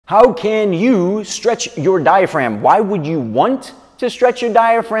How can you stretch your diaphragm? Why would you want to stretch your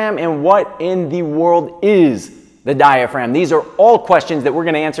diaphragm, and what in the world is the diaphragm? These are all questions that we're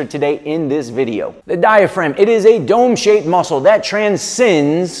going to answer today in this video. The diaphragm, it is a dome-shaped muscle that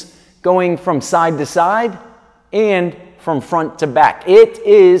transcends going from side to side and from front to back. It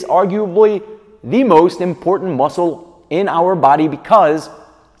is arguably the most important muscle in our body because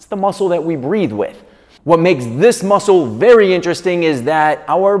it's the muscle that we breathe with. What makes this muscle very interesting is that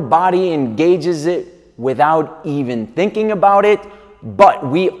our body engages it without even thinking about it, but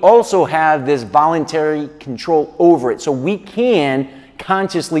we also have this voluntary control over it. So we can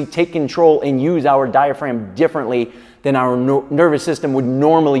consciously take control and use our diaphragm differently than our nervous system would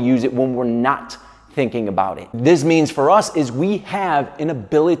normally use it when we're not thinking about it. This means for us is we have an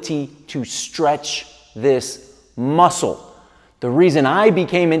ability to stretch this muscle. The reason I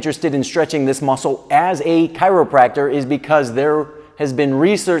became interested in stretching this muscle as a chiropractor is because there has been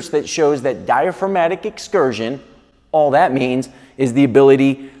research that shows that diaphragmatic excursion, all that means is the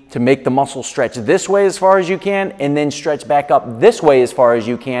ability to make the muscle stretch this way as far as you can and then stretch back up this way as far as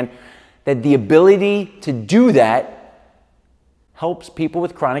you can, that the ability to do that helps people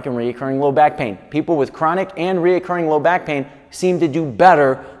with chronic and recurring low back pain. People with chronic and recurring low back pain seem to do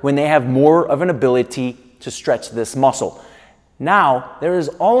better when they have more of an ability to stretch this muscle. Now, there is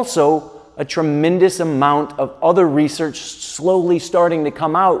also a tremendous amount of other research slowly starting to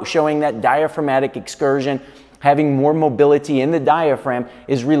come out showing that diaphragmatic excursion, having more mobility in the diaphragm,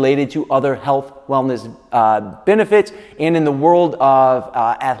 is related to other health wellness benefits. And in the world of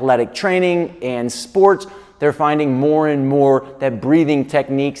athletic training and sports, they're finding more and more that breathing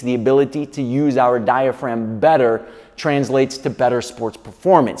techniques, the ability to use our diaphragm better, translates to better sports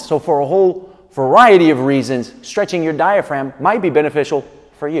performance. So for a whole variety of reasons, stretching your diaphragm might be beneficial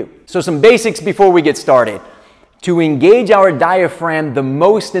for you. So some basics before we get started. To engage our diaphragm the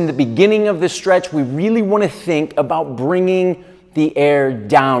most in the beginning of the stretch, we really want to think about bringing the air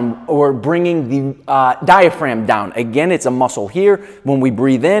down or bringing the diaphragm down. Again, it's a muscle here. When we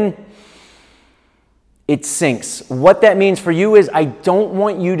breathe in, it sinks. What that means for you is I don't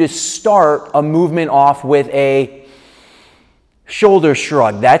want you to start a movement off with a shoulder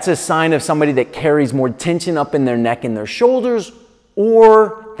shrug. That's a sign of somebody that carries more tension up in their neck and their shoulders,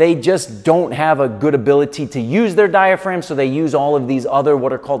 or they just don't have a good ability to use their diaphragm, so they use all of these other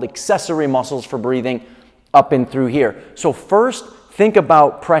what are called accessory muscles for breathing up and through here. So first, think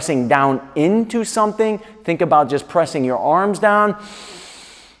about pressing down into something. Think about just pressing your arms down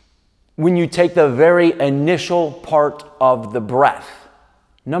when you take the very initial part of the breath.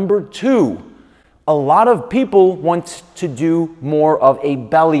 Number two, a lot of people want to do more of a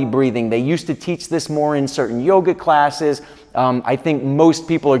belly breathing. They used to teach this more in certain yoga classes. I think most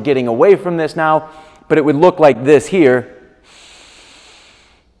people are getting away from this now, but it would look like this here,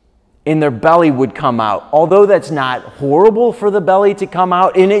 and their belly would come out. Although that's not horrible for the belly to come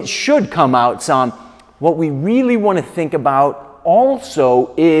out, and it should come out some, what we really want to think about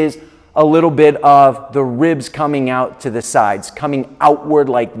also is a little bit of the ribs coming out to the sides, coming outward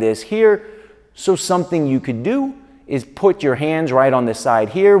like this here. So something you could do is put your hands right on the side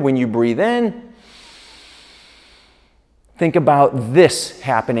here when you breathe in. Think about this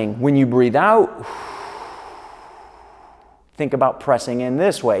happening. When you breathe out, think about pressing in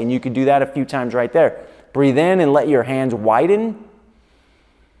this way. And you could do that a few times right there. Breathe in and let your hands widen.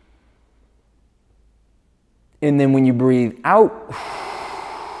 And then when you breathe out,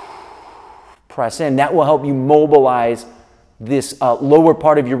 press in. That will help you mobilize this lower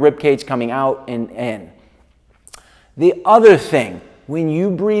part of your rib cage coming out and in. The other thing, when you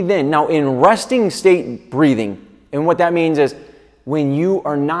breathe in, now in resting state breathing, and what that means is when you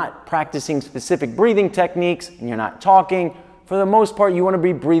are not practicing specific breathing techniques and you're not talking, for the most part, you want to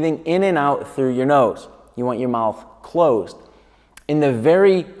be breathing in and out through your nose. You want your mouth closed. In the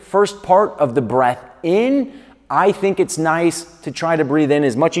very first part of the breath in, I think it's nice to try to breathe in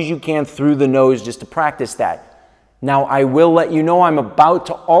as much as you can through the nose just to practice that. Now, I will let you know I'm about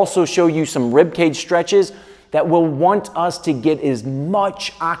to also show you some ribcage stretches that will want us to get as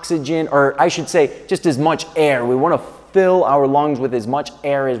much oxygen, or I should say just as much air. We want to fill our lungs with as much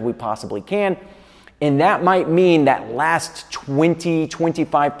air as we possibly can. And that might mean that last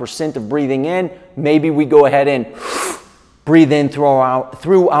 20–25% of breathing in, maybe we go ahead and breathe in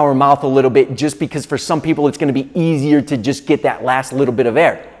through our mouth a little bit, just because for some people it's going to be easier to just get that last little bit of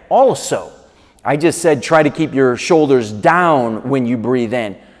air. Also, I just said try to keep your shoulders down when you breathe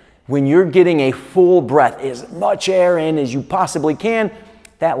in. When you're getting a full breath, as much air in as you possibly can,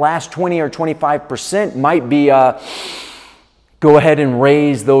 that last 20 or 25% might be go ahead and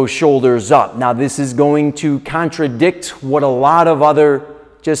raise those shoulders up. Now, this is going to contradict what a lot of other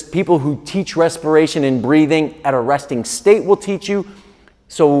just people who teach respiration and breathing at a resting state will teach you.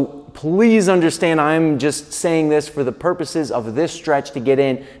 So please understand, I'm just saying this for the purposes of this stretch to get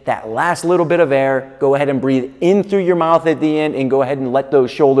in that last little bit of air. Go ahead and breathe in through your mouth at the end and go ahead and let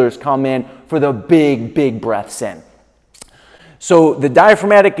those shoulders come in for the big, big breaths in. So the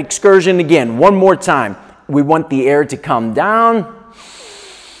diaphragmatic excursion, again, one more time. We want the air to come down.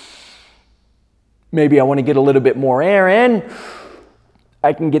 Maybe I want to get a little bit more air in.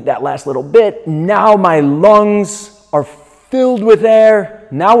 I can get that last little bit. Now my lungs are filled with air.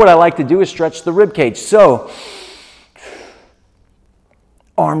 Now what I like to do is stretch the rib cage. So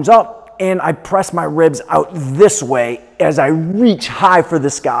arms up, and I press my ribs out this way as I reach high for the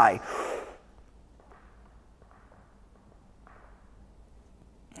sky.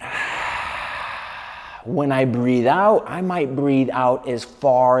 When I breathe out, I might breathe out as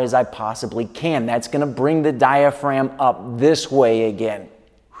far as I possibly can. That's going to bring the diaphragm up this way again.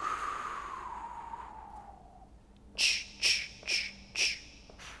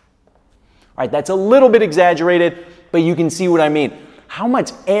 All right, that's a little bit exaggerated, but you can see what I mean. How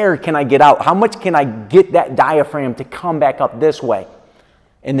much air can I get out? How much can I get that diaphragm to come back up this way?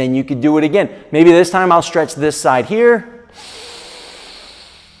 And then you could do it again. Maybe this time I'll stretch this side here.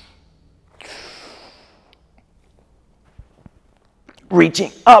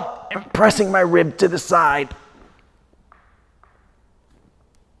 Reaching up and pressing my rib to the side.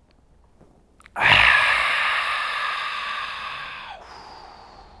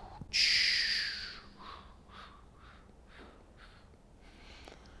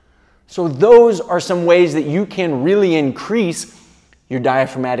 So those are some ways that you can really increase your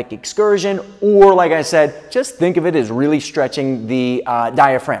diaphragmatic excursion, or like I said, just think of it as really stretching the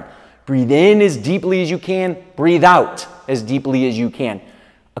diaphragm. Breathe in as deeply as you can, breathe out as deeply as you can.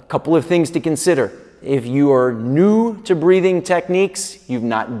 A couple of things to consider. If you are new to breathing techniques, you've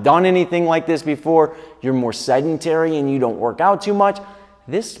not done anything like this before, you're more sedentary and you don't work out too much,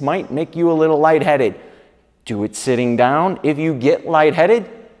 this might make you a little lightheaded. Do it sitting down. If you get lightheaded,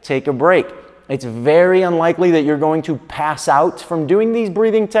 take a break. It's very unlikely that you're going to pass out from doing these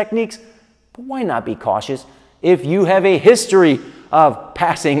breathing techniques, but why not be cautious? If you have a history of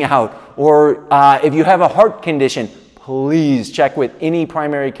passing out, or if you have a heart condition, please check with any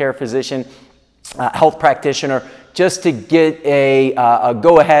primary care physician, health practitioner, just to get a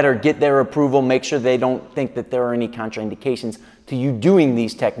go-ahead or get their approval. Make sure they don't think that there are any contraindications to you doing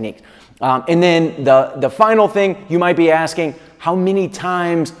these techniques. And then the final thing you might be asking, how many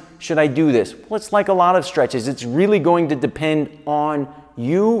times should I do this? Well, it's like a lot of stretches. It's really going to depend on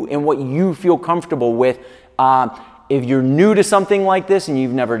you and what you feel comfortable with. If you're new to something like this and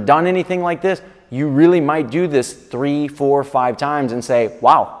you've never done anything like this, you really might do this 3, 4, 5 times and say,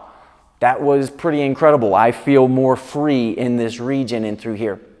 wow, that was pretty incredible. I feel more free in this region and through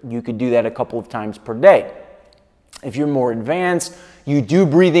here. You could do that a couple of times per day. If you're more advanced, you do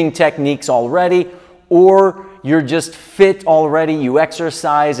breathing techniques already, or you're just fit already, you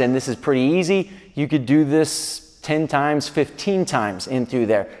exercise, and this is pretty easy, you could do this 10 times, 15 times in through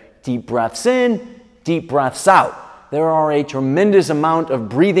there. Deep breaths in, deep breaths out. There are a tremendous amount of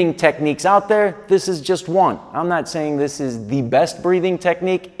breathing techniques out there. This is just one. I'm not saying this is the best breathing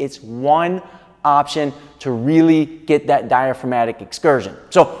technique. It's one option to really get that diaphragmatic excursion.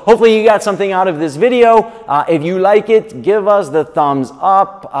 So hopefully you got something out of this video. If you like it, give us the thumbs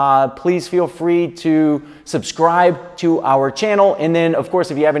up. Please feel free to subscribe to our channel. And then, of course,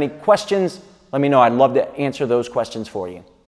 if you have any questions, let me know. I'd love to answer those questions for you.